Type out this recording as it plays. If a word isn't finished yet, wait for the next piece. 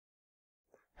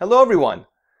Hello everyone!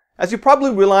 As you probably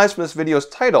realized from this video's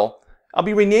title, I'll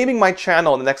be renaming my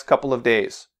channel in the next couple of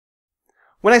days.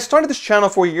 When I started this channel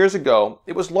 4 years ago,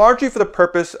 it was largely for the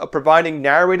purpose of providing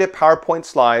narrated PowerPoint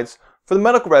slides for the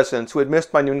medical residents who had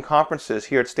missed my noon conferences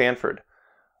here at Stanford.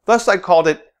 Thus I called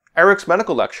it Eric's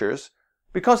Medical Lectures,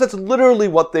 because that's literally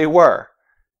what they were.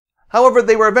 However,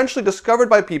 they were eventually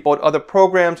discovered by people at other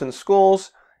programs and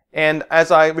schools, and as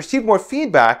I received more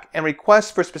feedback and requests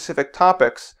for specific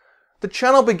topics, the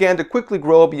channel began to quickly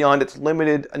grow beyond its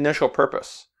limited initial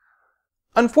purpose.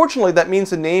 Unfortunately, that means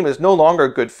the name is no longer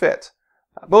a good fit.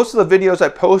 Most of the videos I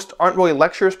post aren't really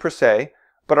lectures per se,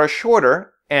 but are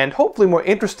shorter and hopefully more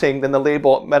interesting than the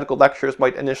label Medical Lectures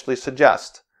might initially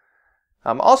suggest.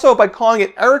 Also, by calling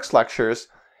it Eric's Lectures,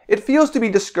 it feels to be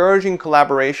discouraging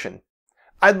collaboration.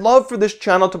 I'd love for this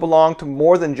channel to belong to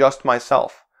more than just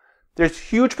myself. There's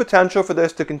huge potential for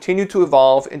this to continue to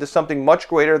evolve into something much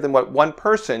greater than what one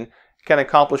person can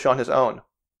accomplish on his own.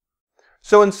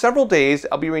 So in several days,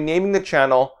 I'll be renaming the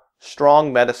channel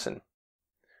Strong Medicine.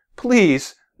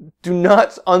 Please do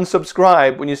not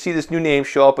unsubscribe when you see this new name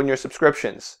show up on your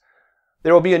subscriptions.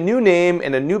 There will be a new name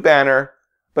and a new banner,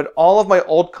 but all of my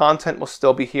old content will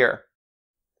still be here.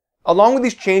 Along with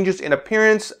these changes in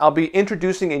appearance, I'll be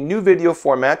introducing a new video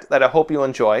format that I hope you'll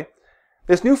enjoy.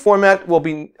 This new format will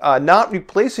be not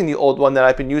replacing the old one that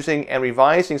I've been using and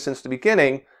revising since the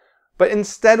beginning, but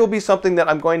instead will be something that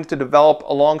I'm going to develop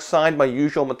alongside my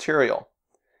usual material.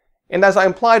 And as I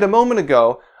implied a moment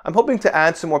ago, I'm hoping to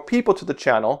add some more people to the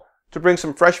channel, to bring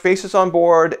some fresh faces on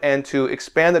board, and to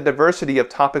expand the diversity of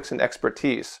topics and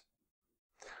expertise.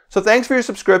 So thanks for your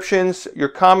subscriptions, your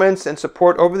comments, and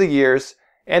support over the years,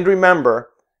 and remember,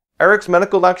 Eric's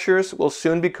Medical Lectures will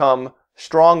soon become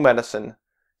Strong Medicine.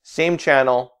 Same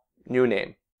channel, new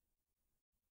name.